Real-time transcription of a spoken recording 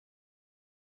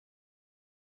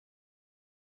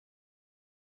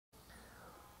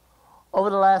Over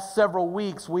the last several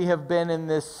weeks, we have been in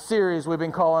this series we've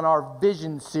been calling our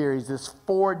Vision Series, this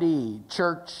 4D,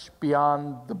 Church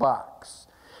Beyond the Box.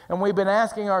 And we've been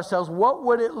asking ourselves, what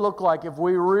would it look like if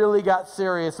we really got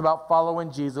serious about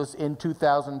following Jesus in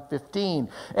 2015?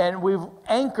 And we've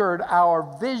anchored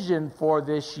our vision for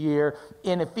this year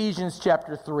in Ephesians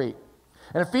chapter 3.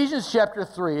 And Ephesians chapter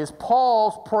 3 is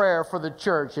Paul's prayer for the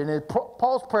church, and it's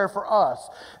Paul's prayer for us,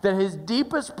 that his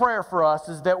deepest prayer for us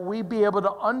is that we be able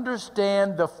to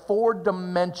understand the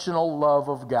four-dimensional love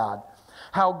of God.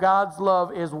 How God's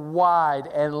love is wide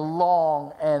and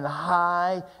long and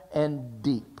high and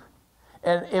deep.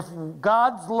 And if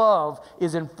God's love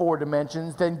is in four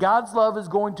dimensions, then God's love is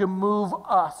going to move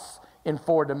us in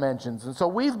four dimensions. And so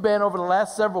we've been, over the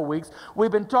last several weeks, we've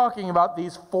been talking about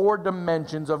these four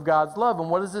dimensions of God's love. And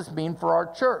what does this mean for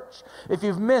our church? If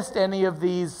you've missed any of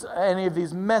these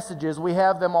messages, we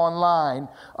have them online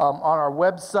on our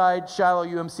website,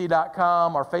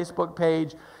 shilohumc.com, our Facebook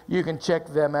page. You can check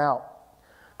them out.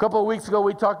 A couple of weeks ago,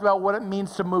 we talked about what it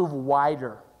means to move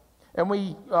wider. And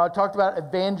we talked about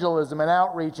evangelism and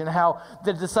outreach and how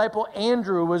the disciple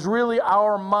Andrew was really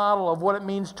our model of what it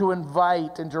means to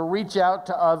invite and to reach out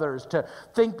to others, to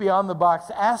think beyond the box,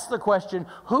 to ask the question,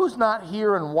 who's not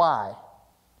here and why?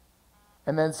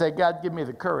 And then say, God, give me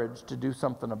the courage to do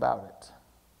something about it.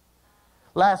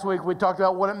 Last week we talked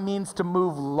about what it means to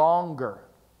move longer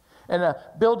and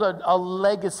build a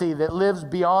legacy that lives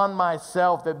beyond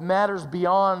myself, that matters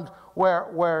beyond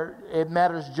where it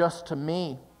matters just to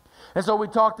me. And so we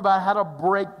talked about how to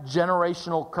break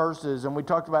generational curses, and we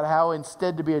talked about how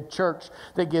instead to be a church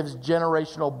that gives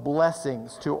generational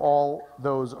blessings to all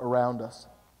those around us.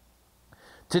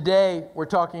 Today, we're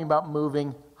talking about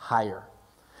moving higher.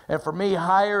 And for me,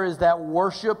 higher is that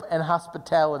worship and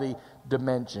hospitality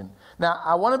dimension. Now,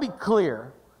 I want to be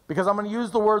clear, because I'm going to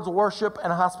use the words worship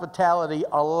and hospitality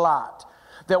a lot,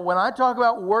 that when I talk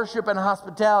about worship and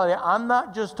hospitality, I'm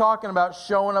not just talking about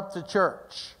showing up to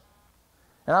church.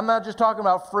 And I'm not just talking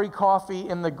about free coffee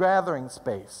in the gathering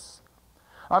space.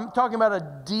 I'm talking about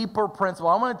a deeper principle.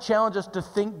 I want to challenge us to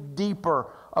think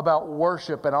deeper about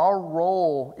worship and our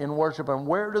role in worship and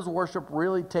where does worship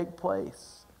really take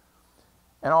place?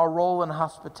 And our role in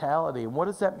hospitality. And what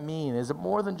does that mean? Is it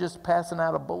more than just passing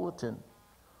out a bulletin?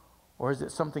 Or is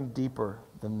it something deeper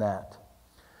than that?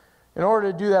 In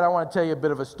order to do that, I want to tell you a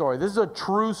bit of a story. This is a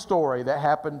true story that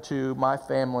happened to my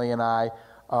family and I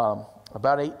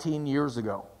about 18 years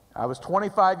ago. I was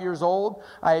 25 years old.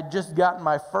 I had just gotten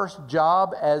my first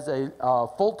job as a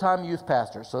full-time youth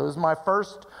pastor. So it was my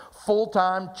first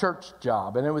full-time church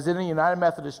job. And it was in a United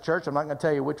Methodist church. I'm not going to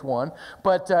tell you which one.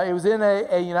 But it was in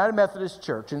a United Methodist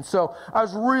church. And so I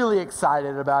was really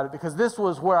excited about it because this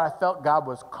was where I felt God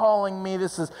was calling me.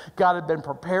 God had been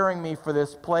preparing me for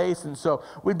this place. And so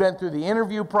we'd been through the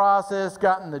interview process,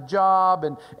 gotten the job.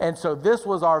 And so this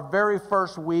was our very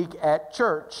first week at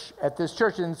church, at this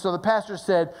church. And so the pastor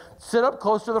said, sit up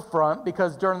close to the front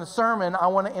because during the sermon, I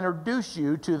want to introduce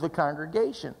you to the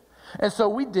congregation. And so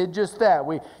we did just that.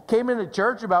 We came into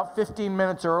church about 15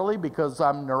 minutes early because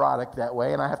I'm neurotic that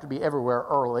way and I have to be everywhere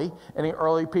early. Any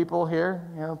early people here?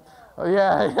 You know? Oh,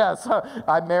 yeah. So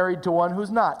I'm married to one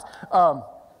who's not.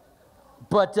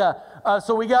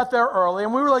 So we got there early,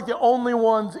 and we were like the only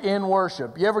ones in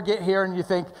worship. You ever get here and you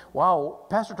think, wow,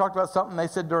 pastor talked about something they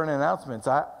said during the announcements.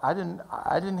 I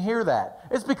didn't hear that.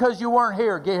 It's because you weren't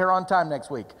here. Get here on time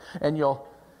next week, and you'll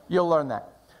learn that.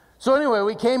 So anyway,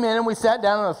 we came in and we sat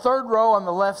down in the third row on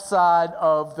the left side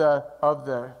of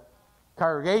the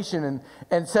congregation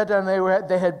and sat down.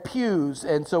 They had pews,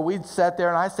 and so we sat there,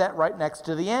 and I sat right next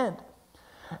to the end.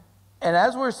 And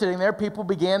as we were sitting there, people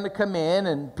began to come in,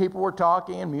 and people were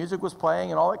talking, and music was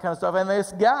playing, and all that kind of stuff. And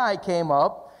this guy came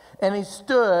up, and he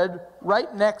stood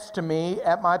right next to me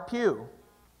at my pew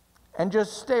and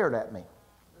just stared at me.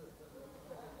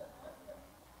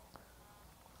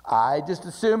 I just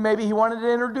assumed maybe he wanted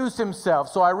to introduce himself.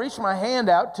 So I reached my hand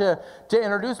out to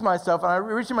introduce myself, and I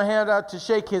reached my hand out to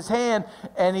shake his hand,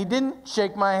 and he didn't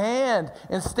shake my hand.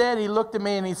 Instead, he looked at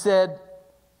me and he said,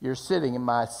 "You're sitting in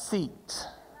my seat."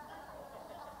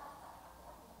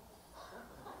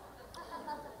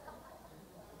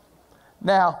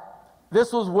 Now,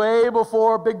 this was way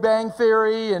before Big Bang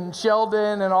Theory and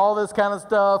Sheldon and all this kind of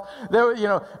stuff. There,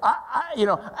 and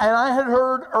I had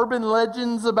heard urban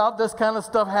legends about this kind of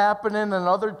stuff happening in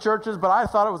other churches, but I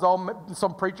thought it was all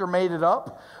some preacher made it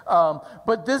up.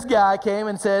 But this guy came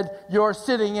and said, "You're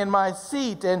sitting in my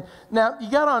seat." And now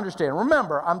you got to understand.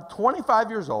 Remember, I'm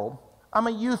 25 years old. I'm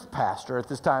a youth pastor at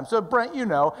this time. So, Brent, you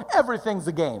know, everything's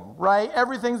a game, right?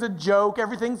 Everything's a joke.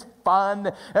 Everything's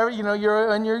fun. You're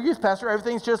a youth pastor.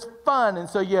 Everything's just fun. And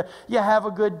so you have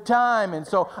a good time. And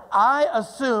so I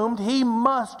assumed he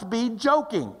must be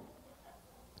joking.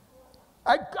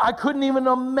 I couldn't even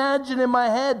imagine in my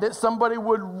head that somebody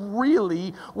would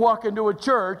really walk into a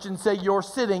church and say, "You're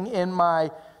sitting in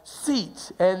my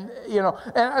seat." And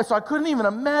so I couldn't even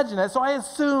imagine that. So I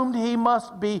assumed he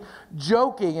must be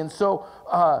joking. And so,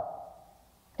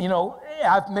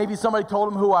 maybe somebody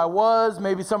told him who I was.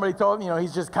 Maybe somebody told him,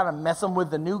 he's just kind of messing with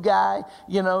the new guy,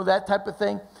 that type of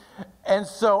thing. And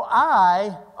so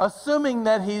I, assuming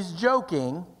that he's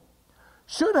joking,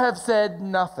 should have said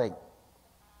nothing.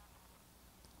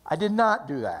 I did not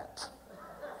do that.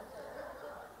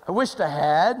 I wished I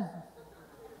had.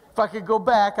 If I could go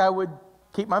back, I would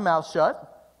keep my mouth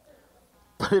shut.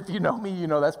 But if you know me, you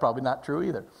know that's probably not true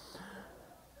either.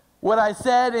 What I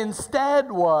said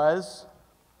instead was,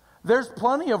 "There's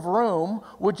plenty of room.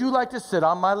 Would you like to sit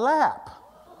on my lap?"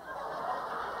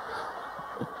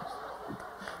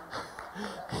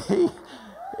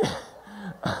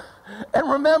 And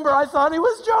remember, I thought he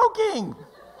was joking.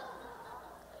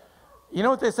 You know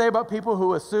what they say about people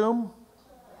who assume?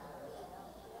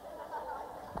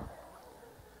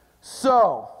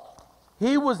 So,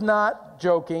 he was not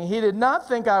joking. He did not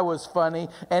think I was funny,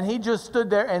 and he just stood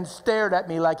there and stared at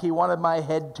me like he wanted my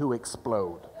head to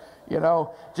explode.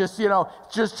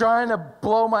 Just trying to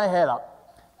blow my head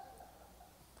up.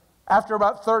 After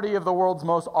about 30 of the world's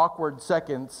most awkward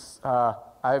seconds, I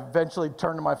eventually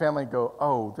turned to my family and go,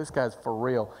 "Oh, this guy's for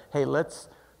real. Hey,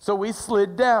 So we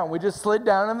slid down. We just slid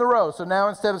down in the row. So now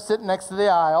instead of sitting next to the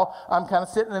aisle, I'm kind of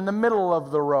sitting in the middle of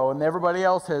the row, and everybody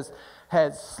else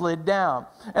has slid down.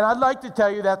 And I'd like to tell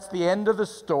you that's the end of the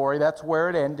story. That's where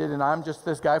it ended, and I'm just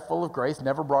this guy full of grace,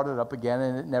 never brought it up again,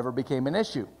 and it never became an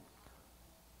issue.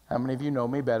 How many of you know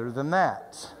me better than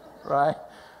that? Right?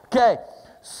 Okay,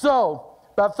 so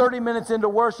about 30 minutes into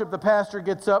worship, the pastor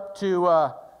gets up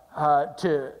to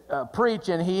preach,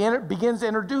 and he begins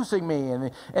introducing me,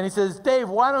 and he says, "Dave,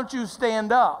 why don't you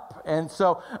stand up?" And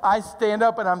so I stand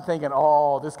up, and I'm thinking,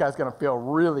 "Oh, this guy's going to feel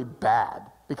really bad,"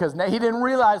 because now he didn't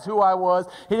realize who I was.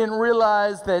 He didn't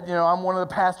realize that I'm one of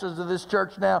the pastors of this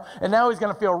church now, and now he's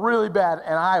going to feel really bad,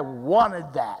 and I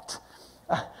wanted that.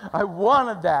 I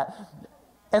wanted that.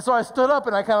 And so I stood up,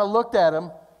 and I kind of looked at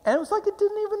him, and it was like it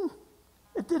didn't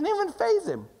even faze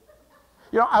him.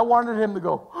 I wanted him to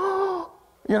go,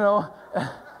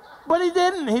 but he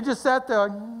didn't. He just sat there,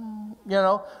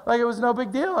 like it was no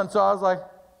big deal. And so I was like,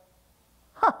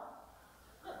 huh.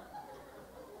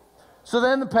 So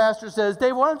then the pastor says,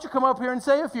 "Dave, why don't you come up here and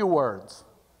say a few words?"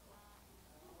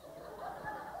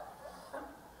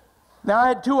 Now, I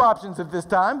had two options at this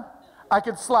time. I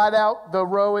could slide out the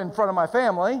row in front of my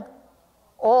family,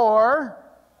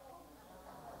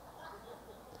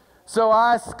 so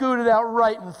I scooted out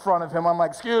right in front of him. I'm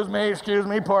like, excuse me,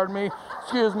 pardon me,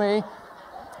 excuse me.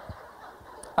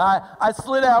 I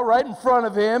slid out right in front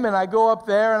of him, and I go up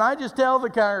there, and I just tell the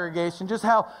congregation just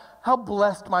how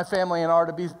blessed my family and I are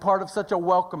to be part of such a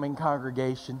welcoming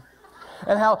congregation.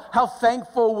 And how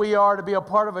thankful we are to be a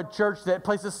part of a church that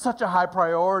places such a high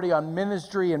priority on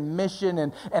ministry and mission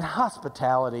and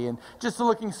hospitality, and just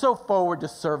looking so forward to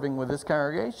serving with this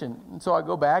congregation. And so I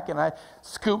go back and I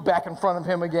scoot back in front of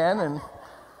him again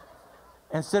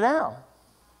and sit down.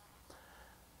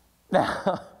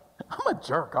 Now, I'm a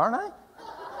jerk, aren't I?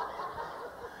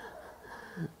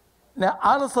 Now,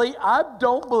 honestly, I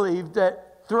don't believe that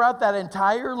throughout that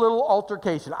entire little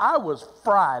altercation, I was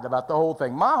fried about the whole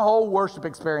thing. My whole worship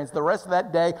experience, the rest of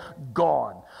that day,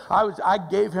 gone. I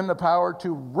gave him the power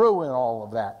to ruin all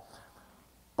of that.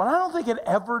 But I don't think it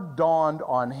ever dawned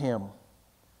on him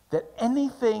that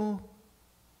anything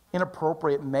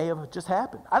inappropriate may have just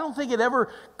happened. I don't think it ever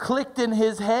clicked in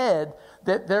his head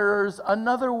that there's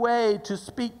another way to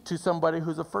speak to somebody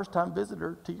who's a first-time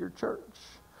visitor to your church.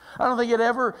 I don't think it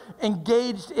ever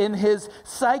engaged in his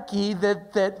psyche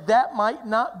that might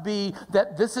not be,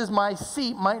 that this is my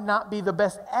seat, might not be the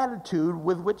best attitude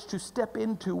with which to step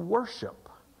into worship.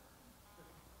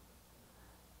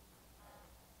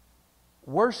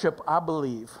 Worship, I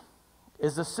believe,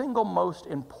 is the single most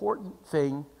important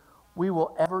thing we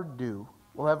will ever do,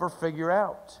 we'll ever figure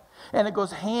out. And it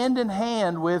goes hand in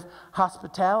hand with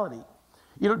hospitality.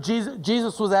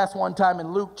 Jesus was asked one time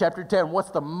in Luke chapter 10, what's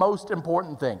the most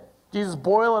important thing? Jesus,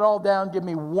 boil it all down, give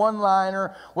me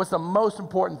one-liner. What's the most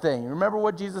important thing? Remember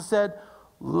what Jesus said?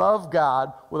 Love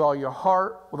God with all your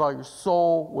heart, with all your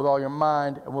soul, with all your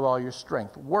mind, and with all your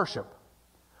strength. Worship.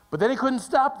 But then he couldn't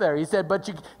stop there. He said, but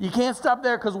you can't stop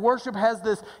there because worship has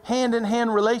this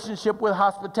hand-in-hand relationship with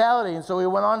hospitality. And so he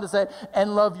went on to say,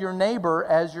 and love your neighbor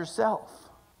as yourself.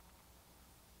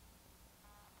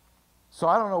 So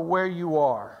I don't know where you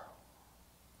are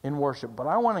in worship, but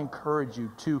I want to encourage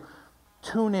you to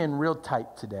tune in real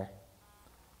tight today,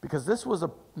 because this was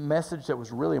a message that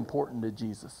was really important to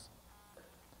Jesus.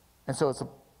 And so it's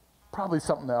probably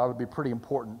something that ought to be pretty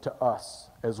important to us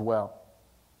as well.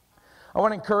 I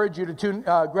want to encourage you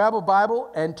to grab a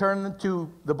Bible and turn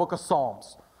to the book of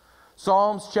Psalms.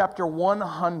 Psalms chapter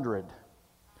 100.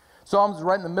 Psalms is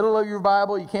right in the middle of your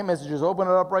Bible. You can't miss it. Just open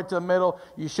it up right to the middle.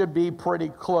 You should be pretty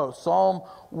close. Psalm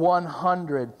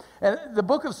 100. And the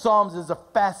book of Psalms is a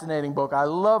fascinating book. I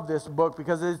love this book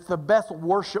because it's the best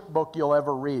worship book you'll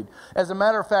ever read. As a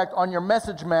matter of fact, on your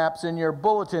message maps and your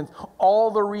bulletins, all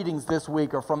the readings this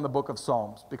week are from the book of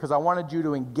Psalms, because I wanted you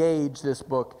to engage this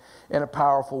book in a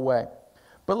powerful way.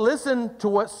 But listen to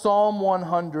what Psalm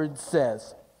 100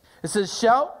 says. It says,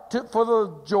 shout for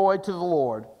the joy to the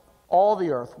Lord, all the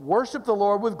earth. Worship the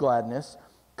Lord with gladness.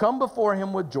 Come before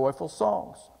him with joyful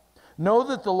songs. Know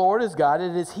that the Lord is God.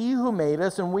 It is he who made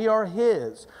us, and we are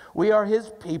his. We are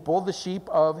his people, the sheep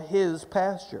of his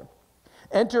pasture.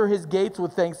 Enter his gates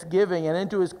with thanksgiving, and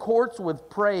into his courts with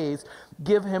praise.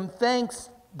 Give thanks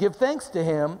to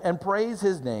him, and praise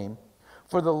his name.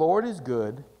 For the Lord is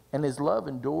good, and his love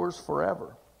endures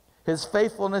forever. His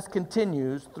faithfulness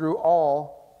continues through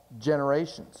all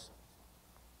generations.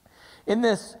 In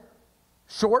this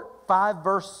short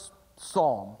 5-verse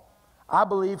psalm, I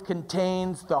believe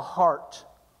contains the heart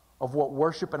of what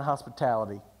worship and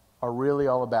hospitality are really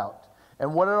all about,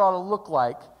 and what it ought to look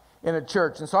like in a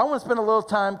church. And so I want to spend a little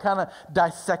time kind of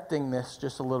dissecting this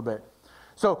just a little bit.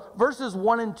 So verses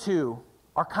 1 and 2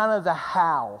 are kind of the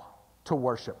how to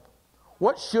worship.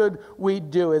 What should we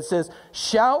do? It says,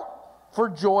 shout for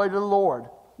joy to the Lord.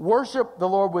 Worship the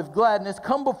Lord with gladness.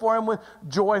 Come before him with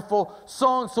joyful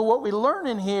songs. So what we learn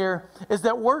in here is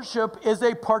that worship is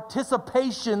a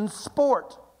participation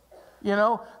sport. You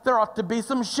know, there ought to be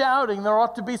some shouting. There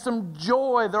ought to be some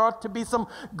joy. There ought to be some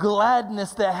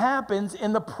gladness that happens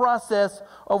in the process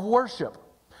of worship.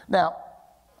 Now,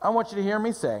 I want you to hear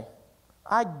me say,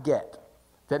 I get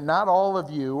that not all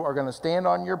of you are going to stand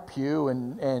on your pew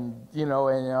and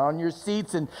on your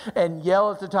seats and yell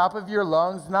at the top of your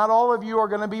lungs. Not all of you are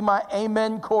going to be my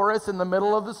amen chorus in the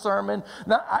middle of the sermon.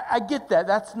 Now, I get that.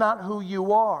 That's not who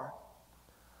you are.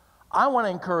 I want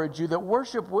to encourage you that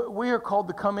worship, we are called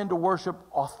to come into worship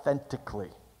authentically,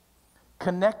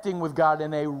 connecting with God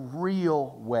in a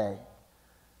real way,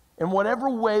 in whatever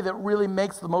way that really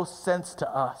makes the most sense to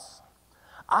us.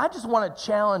 I just want to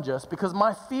challenge us, because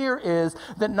my fear is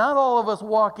that not all of us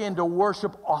walk into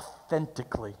worship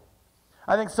authentically.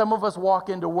 I think some of us walk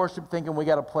into worship thinking we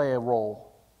got to play a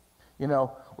role. You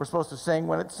know, we're supposed to sing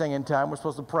when it's singing time. We're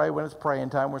supposed to pray when it's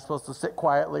praying time. We're supposed to sit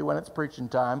quietly when it's preaching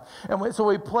time. And so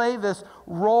we play this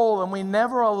role, and we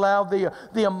never allow the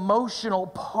emotional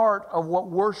part of what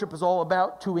worship is all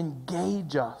about to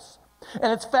engage us.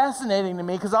 And it's fascinating to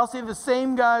me, because I'll see the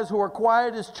same guys who are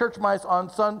quiet as church mice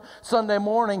on Sunday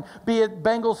morning be at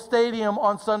Bengal Stadium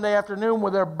on Sunday afternoon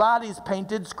with their bodies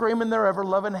painted, screaming their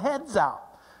ever-loving heads out,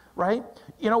 right?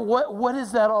 You know, what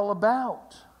is that all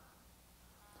about?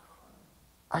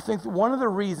 I think one of the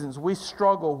reasons we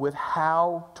struggle with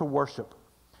how to worship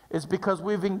is because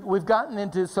we've gotten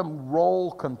into some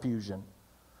role confusion.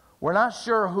 We're not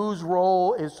sure whose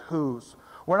role is whose.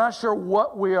 We're not sure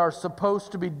what we are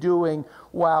supposed to be doing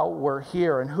while we're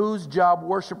here, and whose job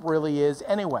worship really is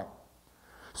anyway.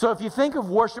 So if you think of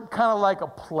worship kind of like a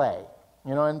play,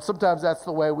 you know, and sometimes that's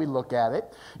the way we look at it.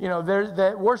 You know,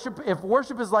 if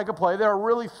worship is like a play, there are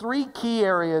really 3 key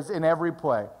areas in every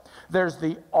play. There's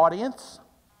the audience,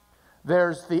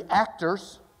 there's the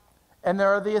actors, and there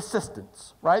are the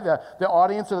assistants, right? The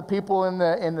audience are the people in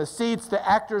the seats. The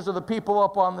actors are the people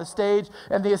up on the stage.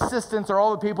 And the assistants are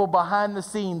all the people behind the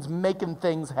scenes making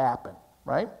things happen,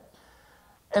 right?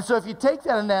 And so if you take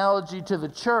that analogy to the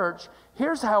church,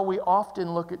 here's how we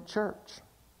often look at church.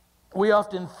 We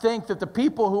often think that the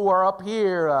people who are up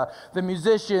here, the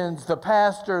musicians, the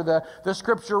pastor, the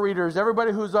scripture readers,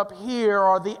 everybody who's up here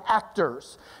are the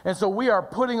actors. And so we are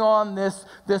putting on this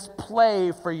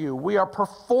play for you. We are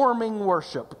performing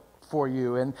worship for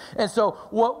you. And so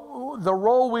the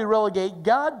role we relegate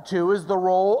God to is the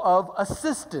role of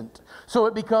assistant. So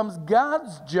it becomes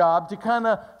God's job to kind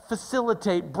of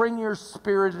facilitate, bring your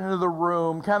spirit into the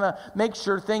room, kind of make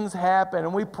sure things happen.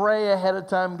 And we pray ahead of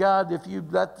time, God, if you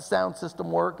let the sound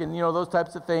system work, and, you know, those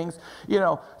types of things. You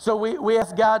know, so we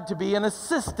ask God to be an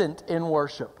assistant in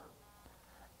worship.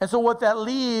 And so what that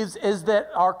leaves is that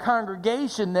our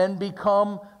congregation then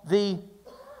become the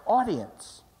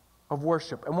audience of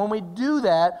worship. And when we do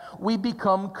that, we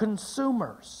become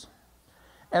consumers.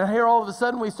 And here all of a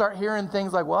sudden we start hearing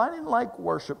things like, well, I didn't like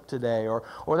worship today, or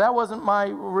that wasn't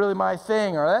really my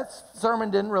thing, or that sermon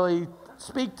didn't really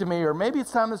speak to me, or maybe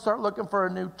it's time to start looking for a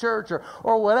new church,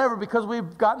 or whatever, because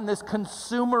we've gotten this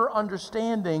consumer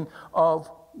understanding of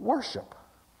worship.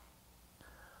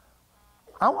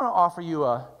 I want to offer you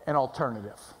an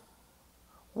alternative.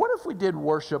 What if we did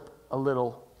worship a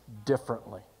little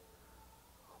differently?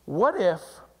 What if,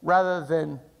 rather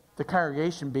than the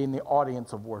congregation being the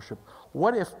audience of worship,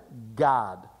 what if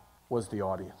God was the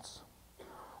audience?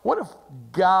 What if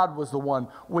God was the one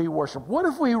we worship? What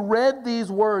if we read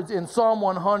these words in Psalm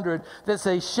 100 that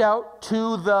say, shout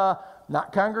to the,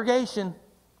 not congregation,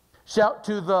 shout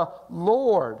to the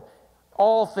Lord,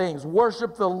 all things.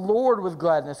 Worship the Lord with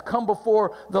gladness. Come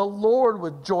before the Lord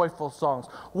with joyful songs.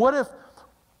 What if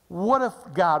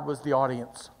God was the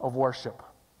audience of worship?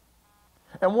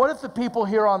 And what if the people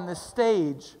here on this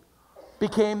stage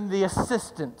became the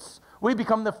assistants? We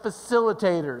become the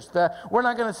facilitators. We're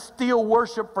not going to steal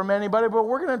worship from anybody, but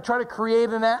we're going to try to create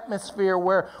an atmosphere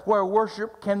where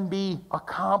worship can be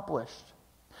accomplished.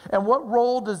 And what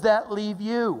role does that leave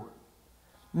you?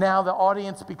 Now the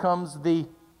audience becomes the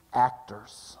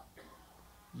actors.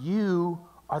 You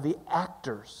are the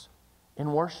actors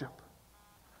in worship.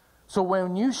 So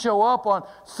when you show up on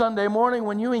Sunday morning,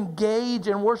 when you engage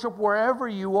in worship wherever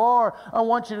you are, I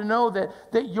want you to know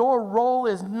that your role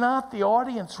is not the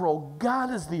audience role.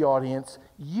 God is the audience.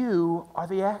 You are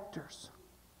the actors.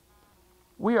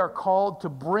 We are called to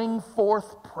bring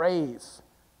forth praise,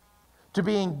 to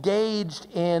be engaged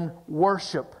in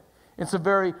worship in some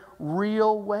very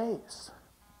real ways.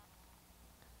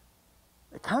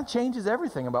 It kind of changes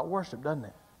everything about worship, doesn't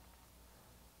it?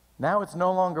 Now it's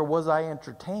no longer, was I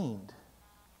entertained?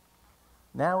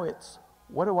 Now it's,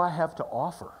 what do I have to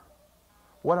offer?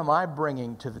 What am I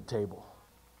bringing to the table?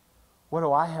 What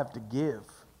do I have to give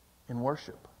in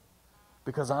worship?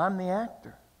 Because I'm the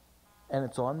actor, and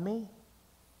it's on me.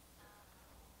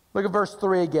 Look at verse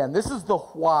 3 again. This is the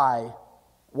why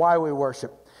we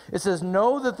worship. It says,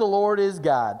 know that the Lord is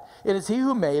God. It is He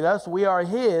who made us. We are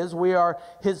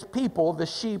His people, the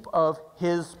sheep of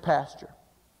His pasture.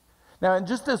 Now, in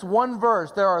just this one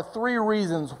verse, there are 3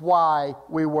 reasons why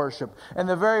we worship. And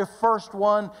the very first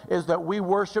one is that we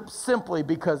worship simply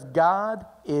because God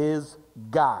is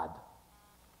God.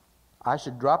 I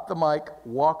should drop the mic,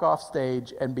 walk off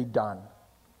stage, and be done.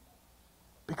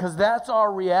 Because that's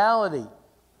our reality.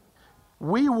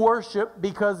 We worship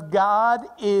because God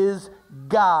is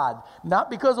God. Not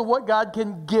because of what God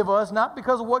can give us, not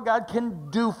because of what God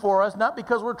can do for us, not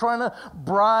because we're trying to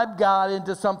bribe God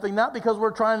into something, not because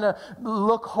we're trying to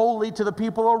look holy to the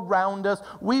people around us.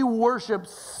 We worship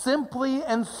simply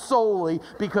and solely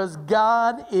because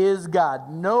God is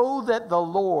God. Know that the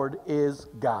Lord is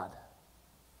God.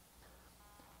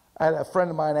 I had a friend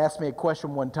of mine ask me a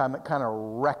question one time that kind of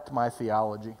wrecked my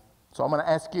theology. So I'm going to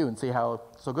ask you and see how,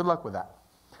 so good luck with that.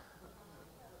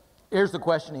 Here's the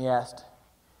question he asked.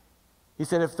 He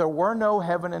said, if there were no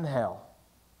heaven and hell,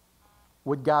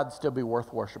 would God still be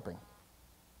worth worshiping?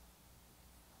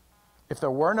 If there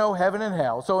were no heaven and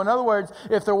hell. So in other words,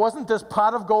 if there wasn't this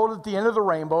pot of gold at the end of the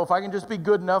rainbow, if I can just be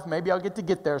good enough, maybe I'll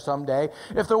get there someday.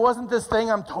 If there wasn't this thing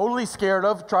I'm totally scared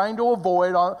of, trying to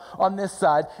avoid on this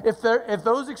side, if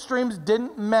those extremes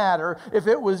didn't matter, if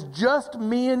it was just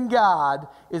me and God,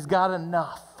 is God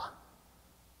enough?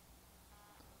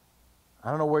 I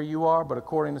don't know where you are, but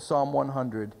according to Psalm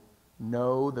 100,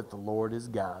 know that the Lord is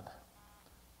God.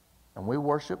 And we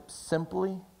worship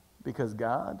simply because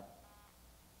God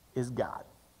is God.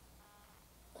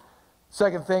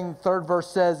 Second thing, third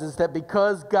verse says, is that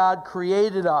because God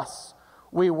created us,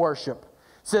 we worship.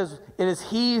 It says, it is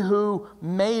He who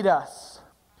made us.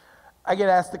 I get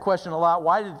asked the question a lot,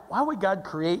 why would God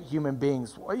create human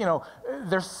beings? You know,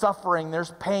 there's suffering,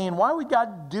 there's pain. Why would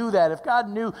God do that? If God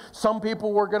knew some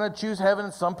people were going to choose heaven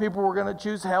and some people were going to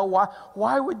choose hell,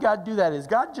 why would God do that? Is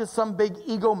God just some big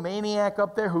egomaniac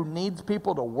up there who needs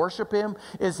people to worship Him?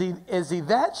 Is he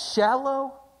that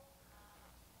shallow?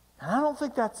 And I don't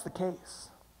think that's the case.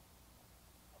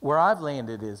 Where I've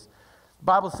landed is, the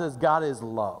Bible says God is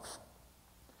love.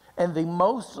 And the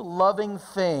most loving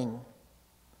thing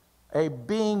a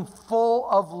being full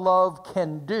of love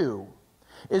can do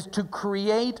is to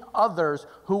create others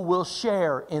who will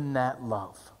share in that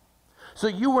love. So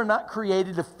you were not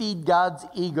created to feed God's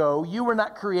ego. You were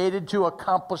not created to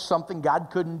accomplish something God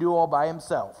couldn't do all by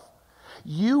Himself.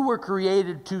 You were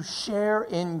created to share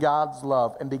in God's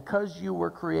love. And because you were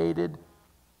created,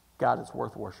 God is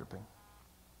worth worshiping.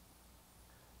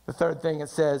 The third thing it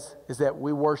says is that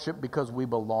we worship because we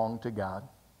belong to God.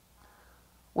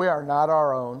 We are not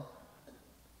our own.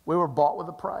 We were bought with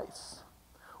a price.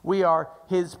 We are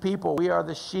His people. We are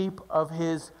the sheep of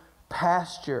His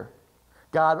pasture.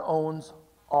 God owns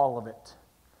all of it.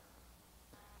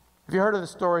 Have you heard of the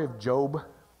story of Job?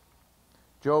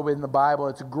 Job in the Bible.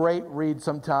 It's a great read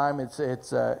sometime. It's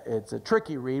a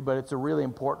tricky read, but it's a really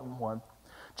important one.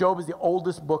 Job is the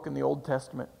oldest book in the Old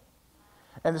Testament.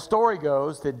 And the story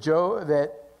goes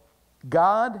that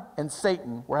God and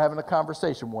Satan were having a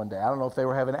conversation one day. I don't know if they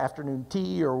were having afternoon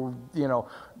tea or,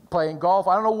 playing golf.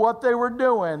 I don't know what they were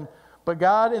doing, but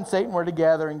God and Satan were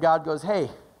together, and God goes, hey,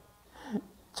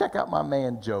 check out my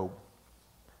man Job.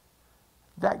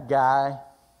 That guy,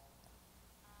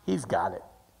 he's got it.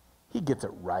 He gets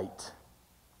it right.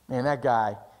 Man, that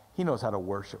guy, he knows how to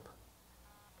worship.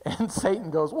 And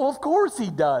Satan goes, well, of course he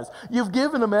does. You've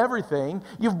given him everything.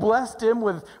 You've blessed him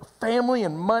with family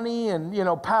and money and,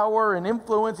 power and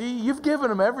influence. You've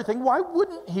given him everything. Why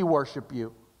wouldn't he worship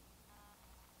you?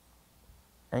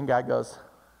 And God goes,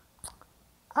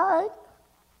 all right,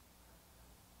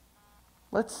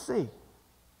 let's see.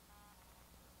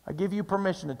 I give you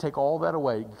permission to take all that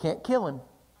away. You can't kill him,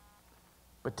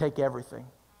 but take everything.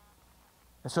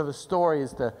 And so the story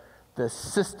is the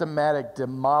systematic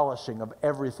demolishing of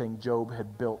everything Job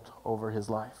had built over his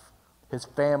life. His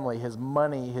family, his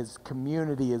money, his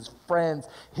community, his friends,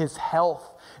 his health.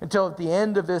 Until at the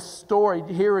end of this story,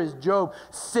 here is Job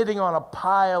sitting on a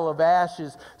pile of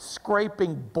ashes,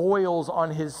 scraping boils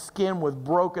on his skin with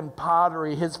broken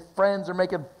pottery. His friends are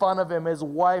making fun of him. His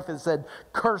wife has said,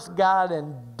 curse God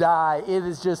and die. It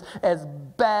is just as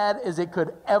bad as it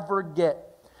could ever get.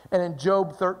 And in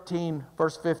Job 13,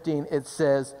 verse 15, it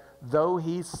says, though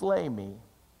he slay me,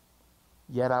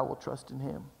 yet I will trust in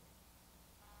him.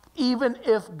 Even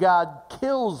if God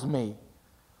kills me,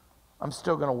 I'm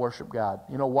still going to worship God.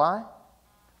 You know why?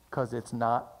 Because it's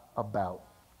not about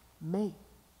me.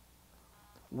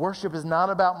 Worship is not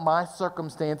about my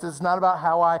circumstances. It's not about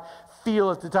how I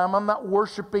feel at the time. I'm not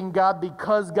worshiping God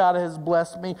because God has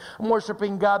blessed me. I'm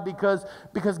worshiping God because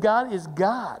God is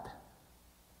God.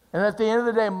 And at the end of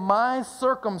the day, my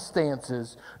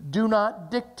circumstances do not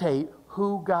dictate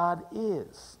who God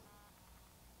is.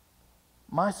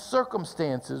 My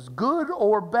circumstances, good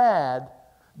or bad,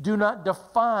 do not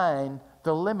define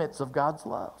the limits of God's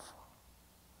love.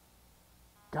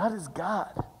 God is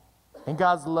God, and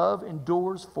God's love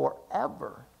endures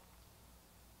forever.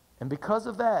 And because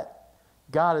of that,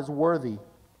 God is worthy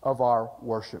of our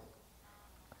worship.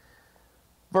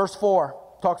 Verse 4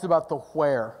 talks about the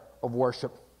where of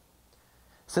worship.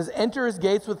 It says, enter his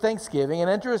gates with thanksgiving and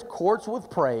enter his courts with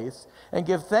praise and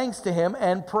give thanks to him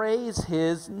and praise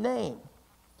his name.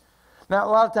 Now, a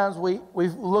lot of times we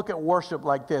look at worship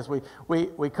like this.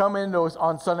 We come into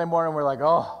on Sunday morning and we're like,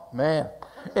 oh, man,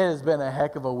 it has been a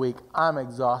heck of a week. I'm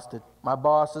exhausted. My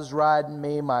boss is riding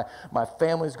me. My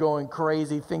family's going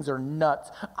crazy. Things are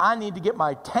nuts. I need to get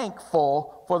my tank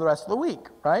full for the rest of the week,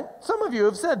 right? Some of you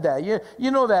have said that.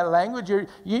 You know that language.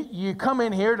 You come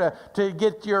in here to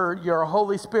get your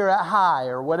Holy Spirit high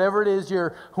or whatever it is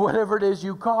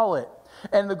you call it.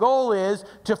 And the goal is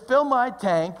to fill my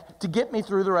tank to get me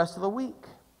through the rest of the week.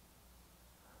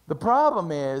 The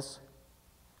problem is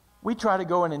we try to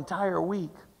go an entire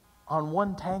week on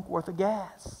one tank worth of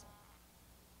gas.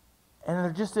 And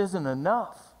there just isn't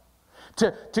enough.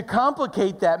 To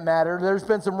complicate that matter, there's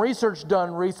been some research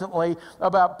done recently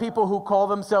about people who call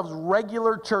themselves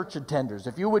regular church attenders.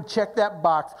 If you would check that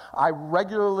box, I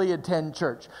regularly attend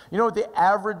church. You know what the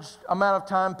average amount of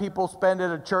time people spend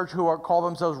at a church who call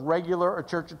themselves regular or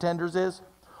church attenders is?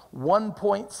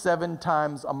 1.7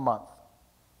 times a month.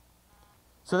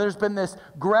 So there's been this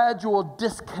gradual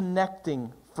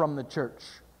disconnecting from the church.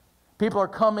 People are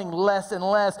coming less and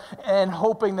less and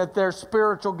hoping that their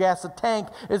spiritual gas tank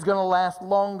is going to last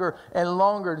longer and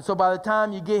longer. And so by the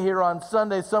time you get here on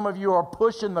Sunday, some of you are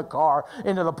pushing the car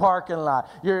into the parking lot.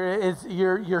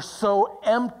 You're so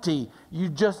empty, you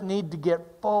just need to get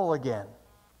full again.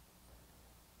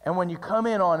 And when you come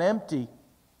in on empty,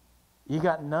 you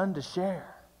got none to share.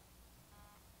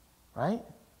 Right?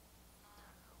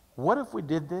 What if we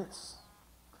did this?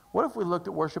 What if we looked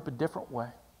at worship a different way?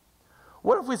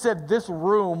 What if we said this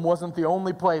room wasn't the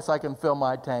only place I can fill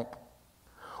my tank?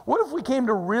 What if we came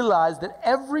to realize that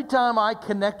every time I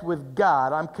connect with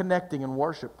God, I'm connecting in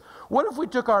worship? What if we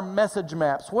took our message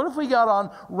maps? What if we got on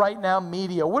Right Now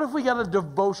Media? What if we got a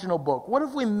devotional book? What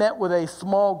if we met with a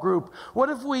small group? What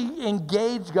if we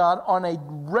engage God on a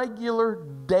regular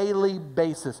daily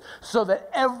basis so that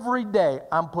every day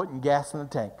I'm putting gas in the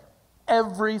tank?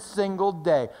 Every single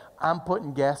day I'm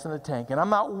putting gas in the tank. And I'm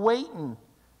not waiting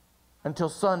until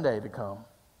Sunday to come.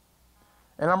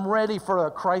 And I'm ready for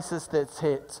a crisis that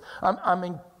hits. I'm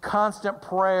in constant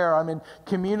prayer. I'm in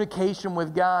communication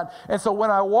with God. And so when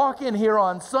I walk in here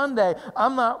on Sunday,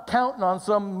 I'm not counting on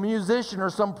some musician or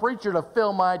some preacher to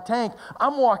fill my tank.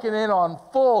 I'm walking in on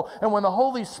full. And when the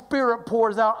Holy Spirit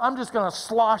pours out, I'm just going to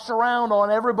slosh around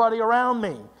on everybody around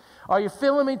me. Are you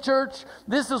feeling me, church?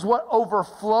 This is what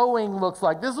overflowing looks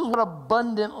like. This is what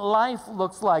abundant life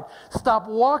looks like. Stop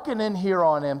walking in here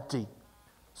on empty.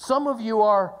 Some of you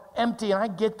are empty, and I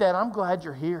get that. I'm glad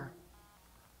you're here.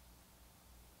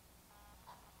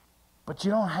 But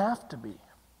you don't have to be.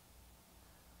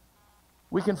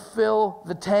 We can fill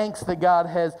the tanks that God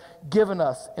has given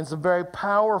us in some very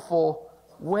powerful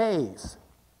ways.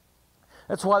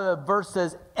 That's why the verse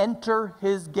says, enter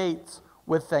his gates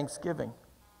with thanksgiving.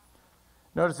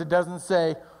 Notice it doesn't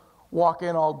say, walk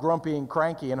in all grumpy and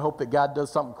cranky and hope that God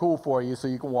does something cool for you so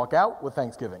you can walk out with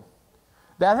thanksgiving.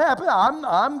 That happened.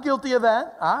 I'm guilty of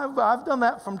that. I've done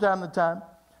that from time to time.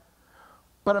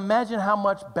 But imagine how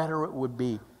much better it would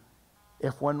be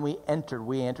if when we entered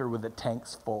with the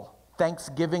tanks full.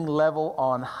 Thanksgiving level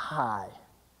on high.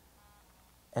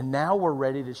 And now we're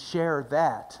ready to share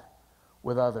that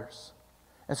with others.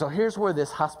 And so here's where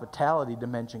this hospitality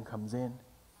dimension comes in.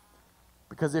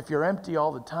 Because if you're empty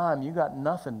all the time, you got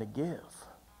nothing to give.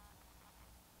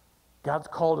 God's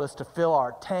called us to fill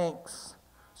our tanks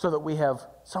so that we have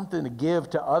something to give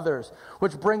to others.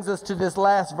 Which brings us to this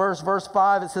last verse, verse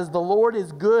 5. It says, the Lord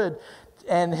is good,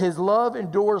 and his love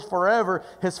endures forever.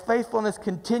 His faithfulness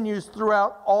continues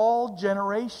throughout all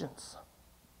generations.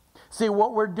 See,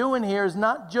 what we're doing here is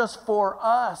not just for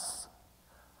us.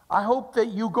 I hope that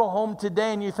you go home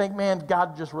today and you think, man,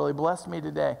 God just really blessed me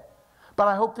today. But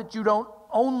I hope that you don't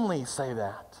only say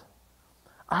that.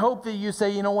 I hope that you say,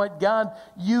 you know what, God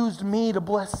used me to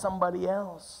bless somebody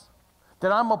else.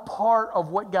 That I'm a part of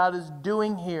what God is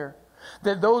doing here.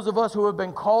 That those of us who have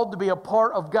been called to be a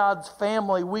part of God's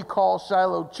family, we call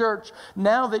Shiloh Church,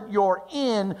 now that you're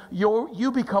in,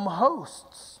 you become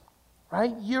hosts,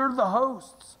 right? You're the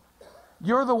hosts.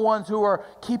 You're the ones who are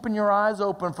keeping your eyes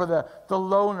open for the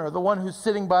loner, the one who's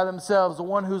sitting by themselves, the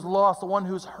one who's lost, the one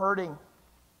who's hurting.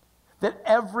 That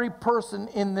every person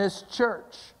in this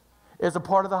church is a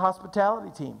part of the hospitality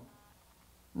team.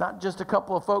 Not just a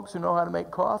couple of folks who know how to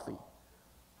make coffee.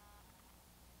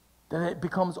 That it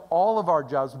becomes all of our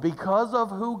jobs because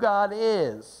of who God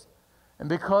is and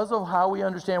because of how we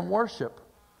understand worship.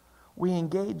 We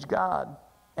engage God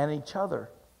and each other.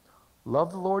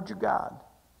 Love the Lord your God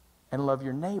and love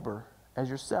your neighbor as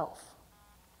yourself.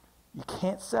 You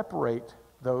can't separate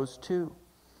those two.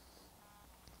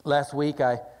 Last week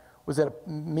I was at a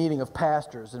meeting of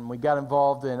pastors and we got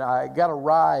involved in, I got a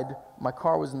ride, my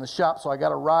car was in the shop, so I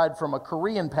got a ride from a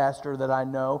Korean pastor that I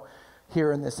know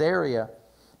here in this area.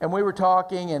 And we were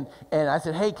talking, and I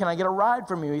said, hey, can I get a ride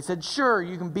from you? He said, sure,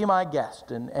 you can be my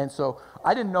guest. And so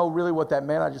I didn't know really what that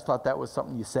meant. I just thought that was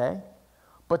something you say.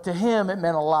 But to him, it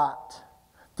meant a lot.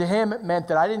 To him, it meant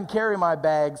that I didn't carry my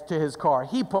bags to his car.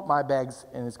 He put my bags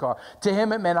in his car. To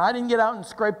him, it meant I didn't get out and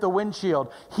scrape the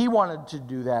windshield. He wanted to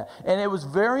do that. And it was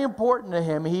very important to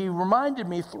him. He reminded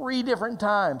me 3 different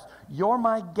times, you're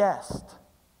my guest.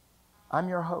 I'm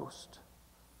your host.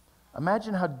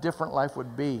 Imagine how different life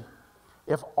would be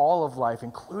if all of life,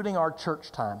 including our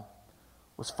church time,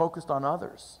 was focused on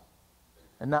others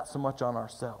and not so much on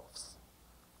ourselves.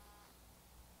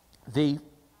 The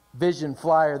vision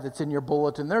flyer that's in your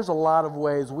bulletin, there's a lot of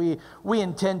ways we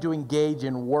intend to engage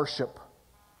in worship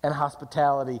and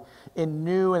hospitality in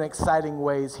new and exciting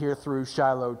ways here through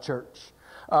Shiloh Church.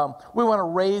 We want to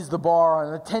raise the bar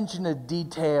on attention to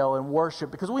detail and worship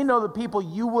because we know the people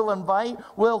you will invite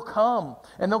will come,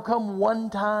 and they'll come one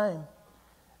time.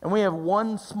 And we have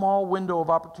one small window of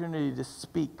opportunity to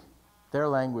speak their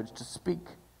language, to speak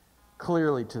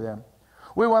clearly to them.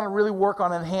 We want to really work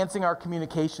on enhancing our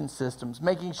communication systems,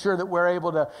 making sure that we're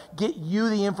able to get you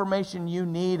the information you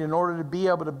need in order to be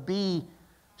able to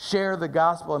share the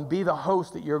gospel and be the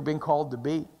host that you're being called to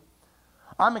be.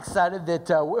 I'm excited that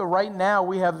right now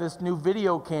we have this new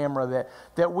video camera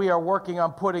that we are working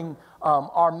on putting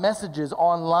our messages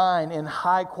online in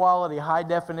high quality, high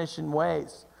definition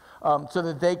ways. So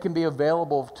that they can be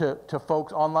available to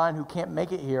folks online who can't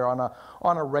make it here on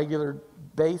a regular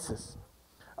basis.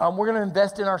 We're going to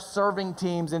invest in our serving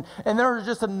teams, and there are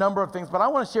just a number of things, but I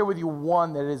want to share with you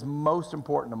one that is most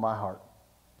important to my heart,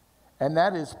 and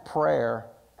that is prayer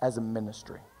as a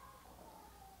ministry.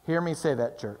 Hear me say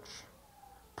that, church.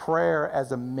 Prayer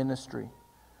as a ministry.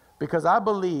 Because I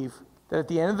believe that at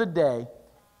the end of the day,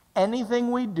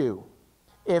 anything we do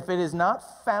if it is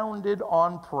not founded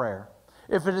on prayer,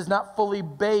 if it is not fully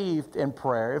bathed in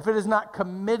prayer, if it is not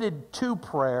committed to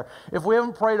prayer, if we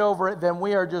haven't prayed over it, then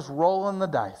we are just rolling the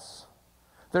dice.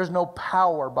 There's no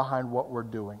power behind what we're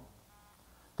doing.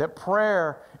 That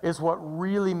prayer is what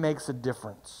really makes a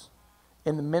difference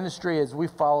in the ministry as we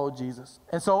follow Jesus.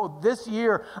 And so this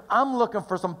year, I'm looking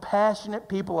for some passionate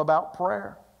people about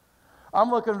prayer. I'm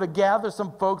looking to gather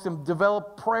some folks and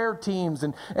develop prayer teams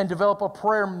and develop a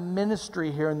prayer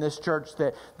ministry here in this church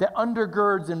that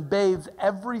undergirds and bathes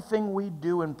everything we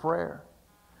do in prayer.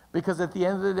 Because at the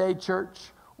end of the day, church,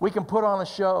 we can put on a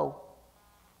show,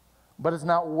 but it's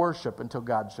not worship until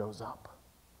God shows up.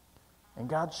 And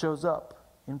God shows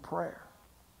up in prayer.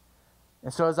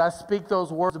 And so as I speak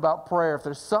those words about prayer, if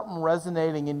there's something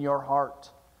resonating in your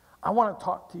heart, I want to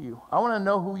talk to you. I want to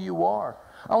know who you are.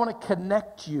 I want to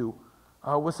connect you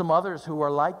with some others who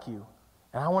are like you.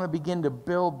 And I want to begin to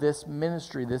build this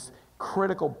ministry, this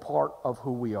critical part of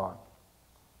who we are.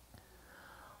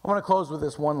 I want to close with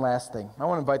this one last thing. I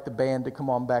want to invite the band to come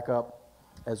on back up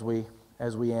as we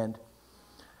end.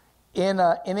 In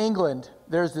England,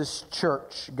 there's this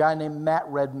church. A guy named Matt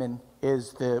Redman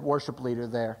is the worship leader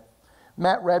there.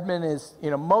 Matt Redman is,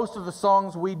 most of the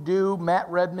songs we do, Matt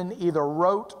Redman either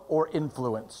wrote or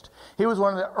influenced. He was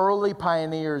one of the early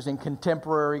pioneers in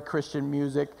contemporary Christian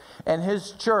music, and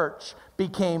his church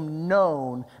became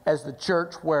known as the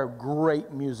church where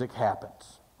great music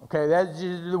happens. Okay, that's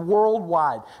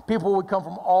worldwide. People would come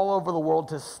from all over the world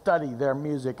to study their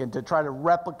music and to try to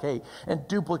replicate and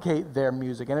duplicate their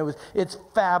music, and it's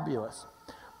fabulous.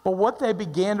 But what they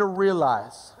began to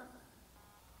realize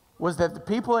was that the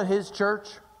people at his church,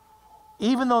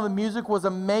 even though the music was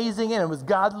amazing and it was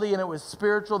godly and it was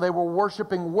spiritual, they were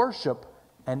worshiping worship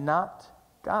and not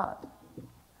God.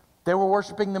 They were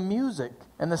worshiping the music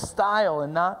and the style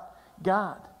and not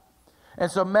God. And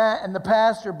so Matt and the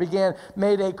pastor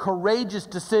made a courageous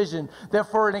decision that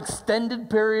for an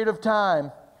extended period of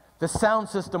time, the sound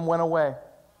system went away.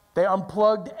 They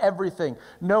unplugged everything.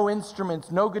 No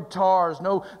instruments, no guitars,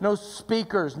 no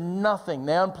speakers, nothing.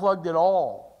 They unplugged it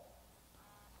all.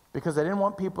 Because they didn't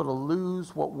want people to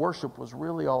lose what worship was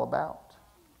really all about.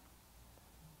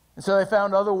 And so they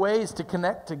found other ways to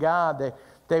connect to God.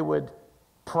 They would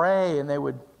pray and they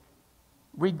would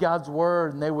read God's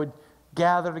word and they would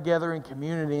gather together in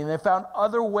community. And they found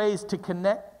other ways to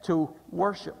connect to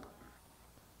worship.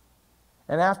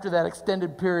 And after that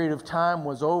extended period of time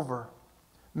was over,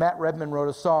 Matt Redman wrote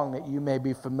a song that you may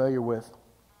be familiar with.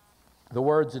 The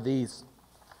words are these: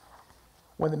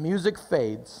 "When the music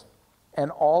fades and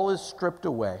all is stripped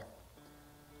away,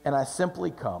 and I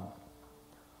simply come,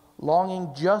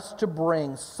 longing just to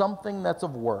bring something that's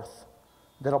of worth,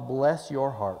 that'll bless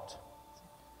your heart.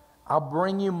 I'll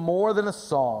bring you more than a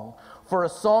song, for a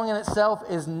song in itself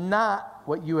is not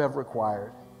what you have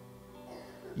required.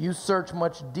 You search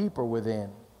much deeper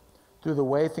within, through the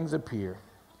way things appear.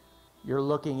 You're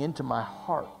looking into my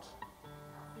heart."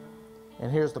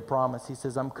 And here's the promise. He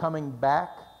says, "I'm coming back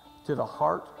to the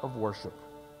heart of worship,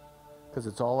 because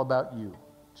it's all about you,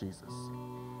 Jesus.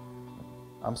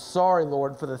 I'm sorry,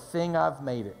 Lord, for the thing I've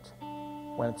made it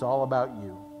when it's all about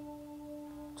you.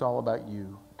 It's all about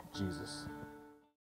you, Jesus."